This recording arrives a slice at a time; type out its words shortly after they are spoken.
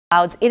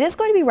clouds. It is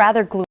going to be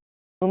rather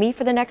gloomy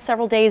for the next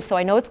several days, so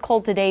I know it's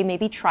cold today.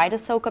 Maybe try to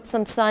soak up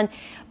some sun,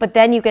 but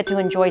then you get to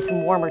enjoy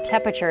some warmer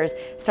temperatures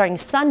starting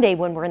Sunday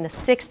when we're in the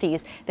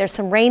 60s. There's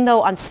some rain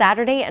though on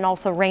Saturday and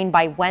also rain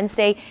by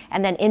Wednesday,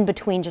 and then in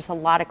between just a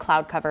lot of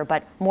cloud cover,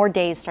 but more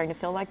days starting to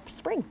feel like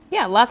spring.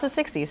 Yeah, lots of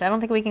 60s. I don't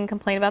think we can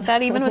complain about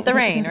that even with the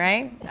rain,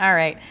 right? All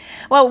right.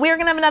 Well, we're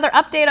going to have another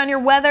update on your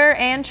weather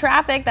and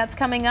traffic. That's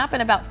coming up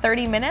in about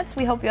 30 minutes.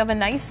 We hope you have a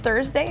nice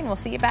Thursday, and we'll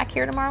see you back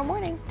here tomorrow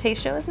morning.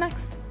 Taste Show is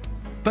next.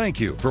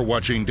 Thank you for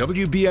watching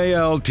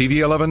WBAL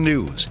TV11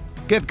 News.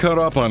 Get caught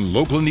up on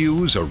local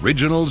news,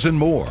 originals, and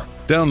more.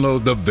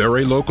 Download the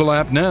Very Local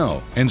app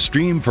now and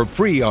stream for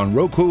free on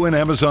Roku and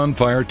Amazon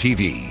Fire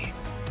TV.